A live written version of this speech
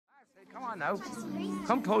on now.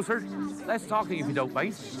 Come closer. Let's talk if you don't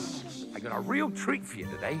mind. I got a real treat for you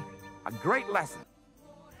today. A great lesson.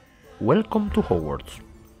 Welcome to Hogwarts,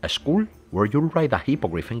 a school where you'll ride a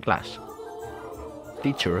hippogriff in class.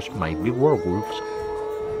 Teachers might be werewolves,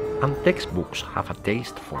 and textbooks have a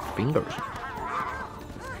taste for fingers.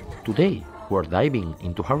 Today, we're diving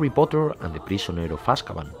into Harry Potter and the Prisoner of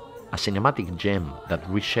Azkaban, a cinematic gem that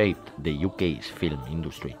reshaped the UK's film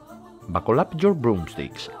industry. Buckle up your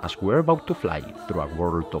broomsticks as we're about to fly through a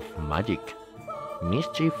world of magic,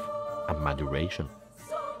 mischief, and maduration.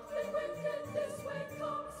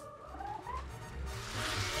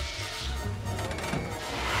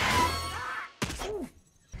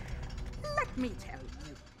 Let me tell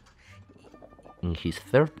you. In his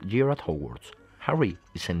third year at Hogwarts, Harry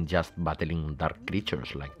isn't just battling dark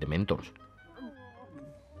creatures like Dementors.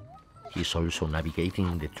 He's also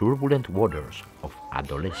navigating the turbulent waters of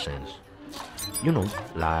adolescence. You know,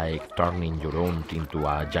 like turning your own into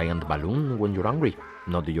a giant balloon when you're angry,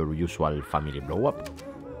 not your usual family blow-up.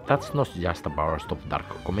 That's not just a burst of dark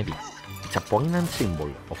comedy. It's a poignant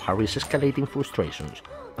symbol of Harry's escalating frustrations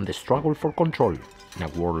and the struggle for control in a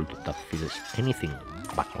world that feels anything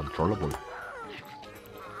but controllable.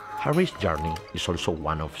 Harry's journey is also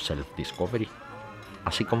one of self-discovery.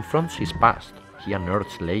 As he confronts his past, he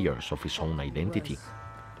unearths layers of his own identity.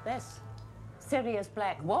 This, Sirius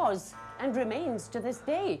Black was and remains to this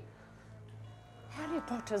day Harry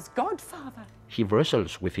Potter's godfather. He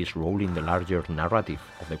wrestles with his role in the larger narrative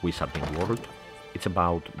of the wizarding world. It's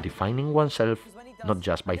about defining oneself not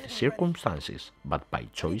just by circumstances, but by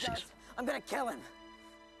choices. I'm gonna kill him.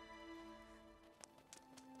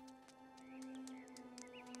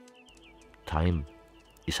 Time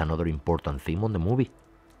is another important theme on the movie.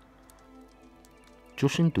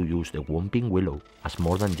 Choosing to use the Whomping Willow as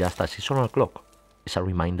more than just a seasonal clock is a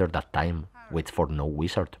reminder that time waits for no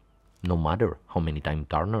wizard, no matter how many time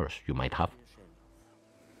turners you might have.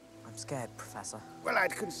 I'm scared, Professor. Well,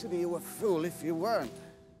 I'd consider you a fool if you weren't.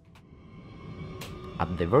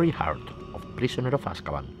 At the very heart of Prisoner of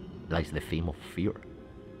Azkaban lies the theme of fear,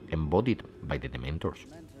 embodied by the Dementors.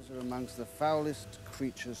 Dementors are amongst the foulest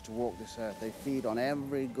creatures to walk this earth. They feed on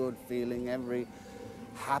every good feeling, every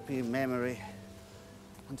happy memory,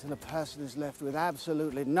 until a person is left with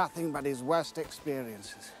absolutely nothing but his worst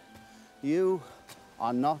experiences. You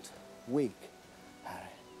are not weak, Harry.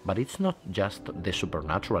 But it's not just the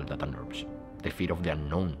supernatural that unnerves. The fear of the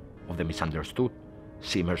unknown, of the misunderstood,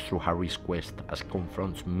 simmers through Harry's quest as he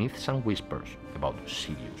confronts myths and whispers about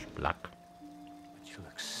Sirius Black. But you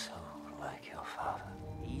look so like your father.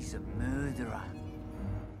 He's a murderer.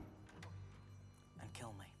 And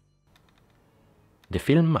kill me. The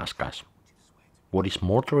film asks us, what is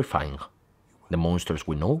more terrifying, the monsters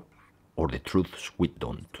we know or the truths we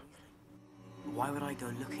don't? Why would I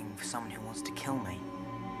go looking for someone who wants to kill me?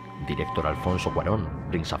 Director Alfonso Cuarón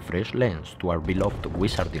brings a fresh lens to our beloved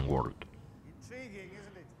wizarding world.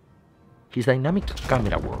 His dynamic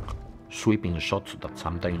camera work, sweeping shots that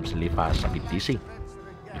sometimes leave us a bit dizzy,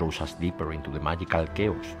 draws us deeper into the magical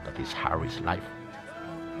chaos that is Harry's life.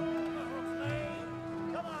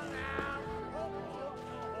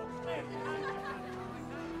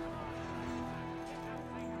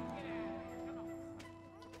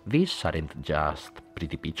 These aren't just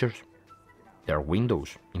pretty pictures, they are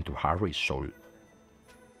windows into Harry's soul.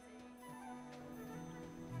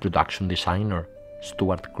 Production designer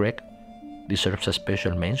Stuart Craig deserves a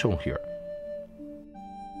special mention here.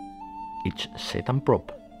 Each set and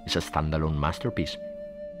prop is a standalone masterpiece.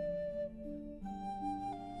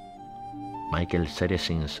 Michael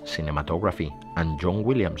Ceresin's cinematography and John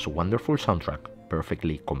Williams' wonderful soundtrack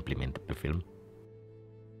perfectly complement the film.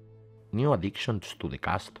 New additions to the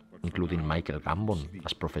cast, including Michael Gambon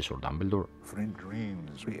as Professor Dumbledore, For in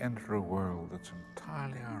dreams we enter a world that's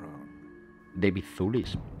entirely our own. David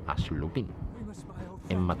Thewlis as Lupin,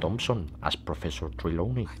 Emma Thompson as Professor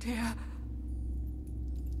Trelawney, Dear,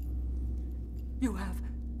 you have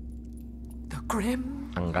the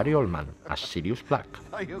Grim. and Gary Oldman as Sirius Black.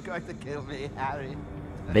 Are you going to kill me, Harry?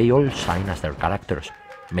 They all shine as their characters,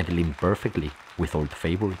 meddling perfectly with old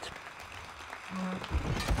favorites.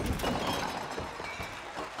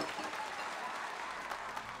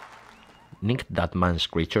 Nick Dadman's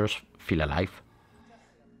creatures feel alive.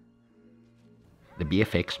 The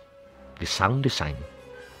VFX, the sound design,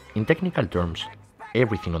 in technical terms,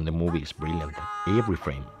 everything on the movie is brilliant, every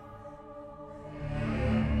frame.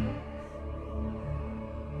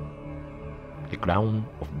 The crown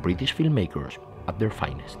of British filmmakers at their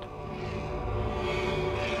finest.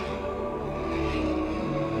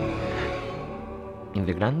 In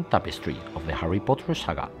the grand tapestry of the Harry Potter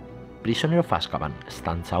saga, Prisoner of Azkaban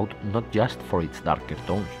stands out not just for its darker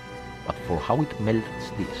tones, but for how it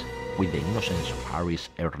melds this with the innocence of Harry's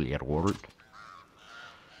earlier world.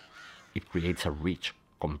 It creates a rich,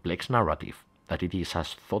 complex narrative that it is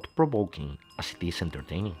as thought-provoking as it is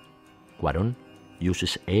entertaining. Cuarón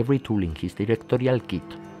uses every tool in his directorial kit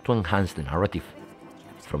to enhance the narrative,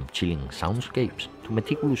 from chilling soundscapes to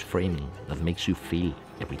meticulous framing that makes you feel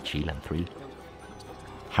every chill and thrill.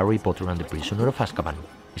 Harry Potter and the Prisoner of Azkaban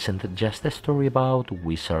isn't just a story about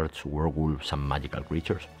wizards, werewolves, and magical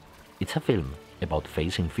creatures. It's a film about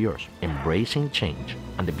facing fears, embracing change,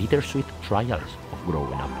 and the bittersweet trials of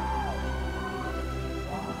growing up.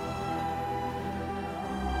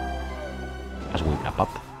 As we wrap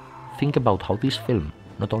up, think about how this film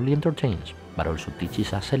not only entertains, but also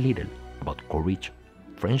teaches us a little about courage,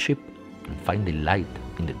 friendship, and finding light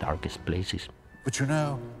in the darkest places. But you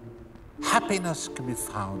know, happiness can be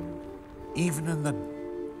found even in the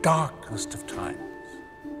darkest of times,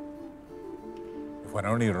 if one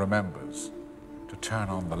only remembers to turn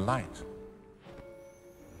on the light.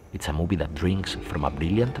 It's a movie that drinks from a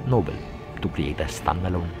brilliant novel to create a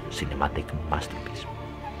standalone cinematic masterpiece.